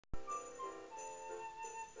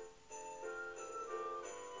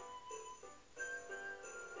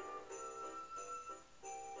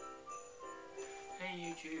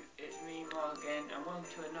and welcome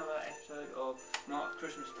to another episode of Mark's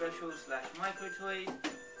Christmas Special / Micro Toys.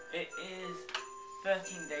 It is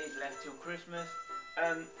 13 days left till Christmas.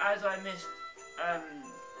 As I missed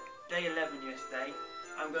day 11 yesterday,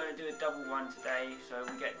 I'm going to do a double one today, so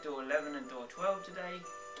we get door 11 and door 12 today.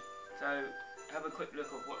 So have a quick look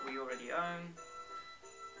of what we already own.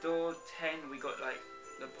 Door 10 we got like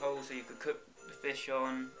the pole so you could cook the fish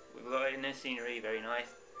on. We've got it in the scenery, very nice.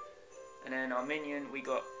 And then our minion, we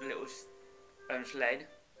got a little sled.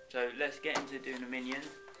 So let's get into doing the minion.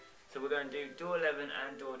 So we're going to do door 11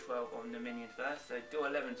 and door 12 on the minion first. So door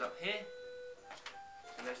 11's up here.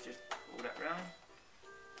 So let's just pull that round.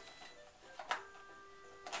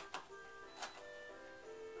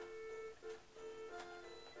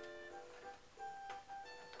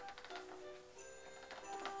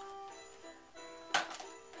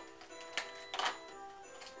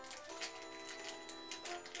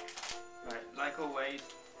 Like always,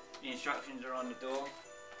 the instructions are on the door,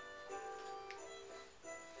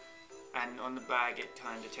 and on the bag it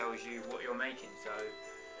kind of tells you what you're making. So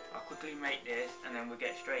I'll quickly make this and then we'll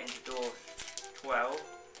get straight into door 12.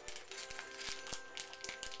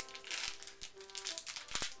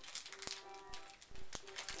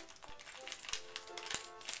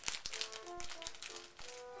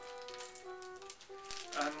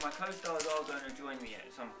 My co-stars are going to join me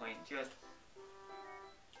at some point, just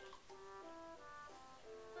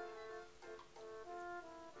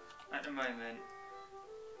at the moment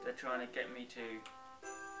they're trying to get me to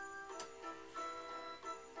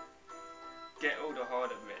get all the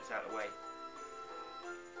harder bits out of the way.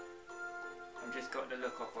 I've just got the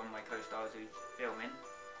look off on my co-stars who's filming.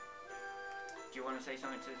 Do you want to say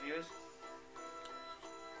something to the viewers?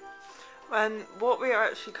 And what we are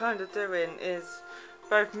actually kind of doing is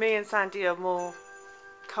both me and Sandy are more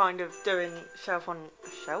kind of doing elf on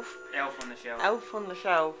the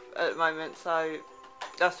shelf at the moment, so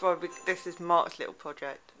that's why this is Mark's little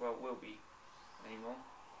project. Well, it will be anymore.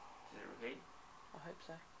 Does it repeat? I hope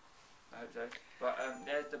so. I hope so. But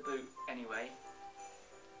there's the boot anyway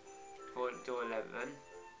for door 11.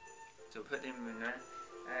 So put them in there,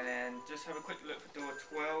 and then just have a quick look for door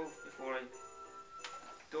 12 before I.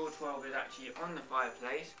 Door 12 is actually on the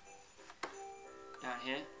fireplace down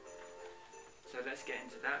here. So let's get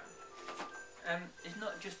into that. It's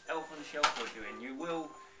not just elf on the shelf we're doing. You will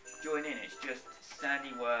join in. It's just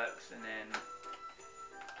Sandy works, and then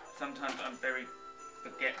sometimes I'm very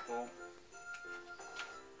forgetful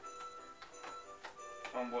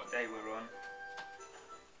on what day we're on.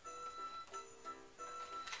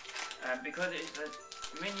 Because it's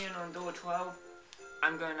a minion on door 12,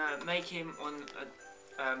 I'm going to make him on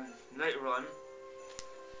later on,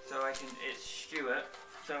 so I can, it's Stuart,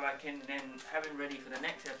 so I can then have him ready for the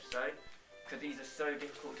next episode, because these are so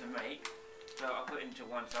difficult to make. So I'll put him to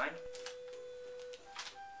one side.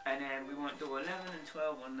 And then we want door 11 and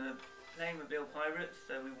 12 on the Playmobil Pirates.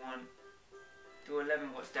 So we want door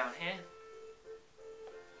 11 what's down here.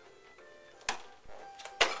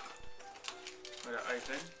 Put it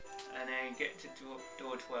open. And then get to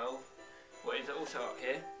door 12, what is also up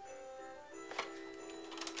here.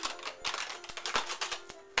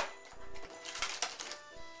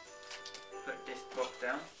 Put this box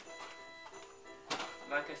down.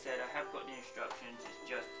 Like I said, I have got the instructions, it's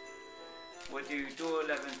just, we'll do door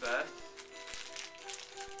 11 first.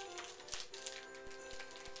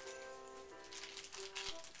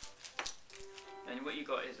 And what you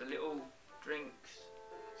got is a little drinks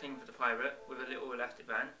thing for the pirate with a little elastic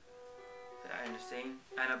band, put that in the scene,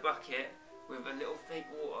 and a bucket with a little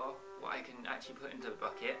fake water, what I can actually put into the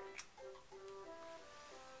bucket.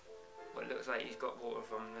 What looks like he's got water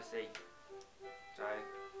from the sea. So,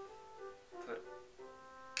 put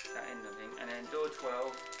that in the thing, and then door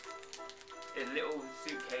 12 is a little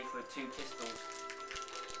suitcase with 2 pistols,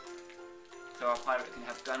 so our pirate can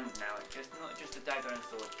have guns now. It's just not just a dagger and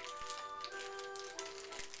sword.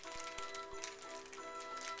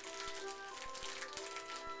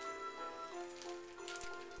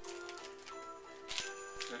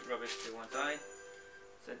 Put rubbish to one side.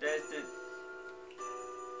 So there's the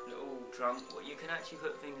little trunk. What you can actually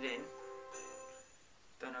put things in.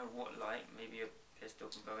 Don't know what light, maybe a pistol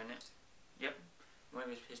can go in it. Yep, one of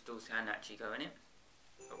his pistols can actually go in it.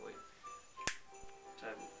 Probably. So,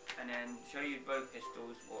 and then show you both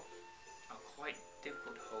pistols, what are quite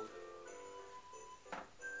difficult to hold.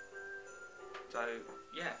 So,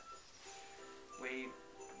 yeah, we've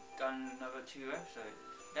done another 2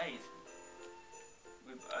 days.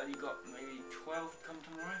 We've only got maybe 12 come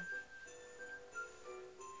tomorrow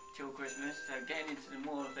till Christmas, so getting into the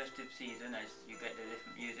more festive season as you get the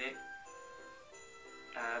different music.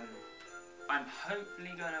 I'm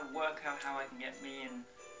hopefully going to work out how I can get me and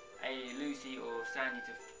a Lucy or Sandy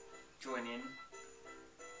to join in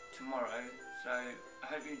tomorrow. So I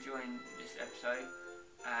hope you enjoyed this episode,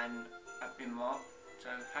 and I've been Mark. So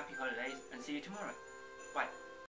happy holidays and see you tomorrow. Bye.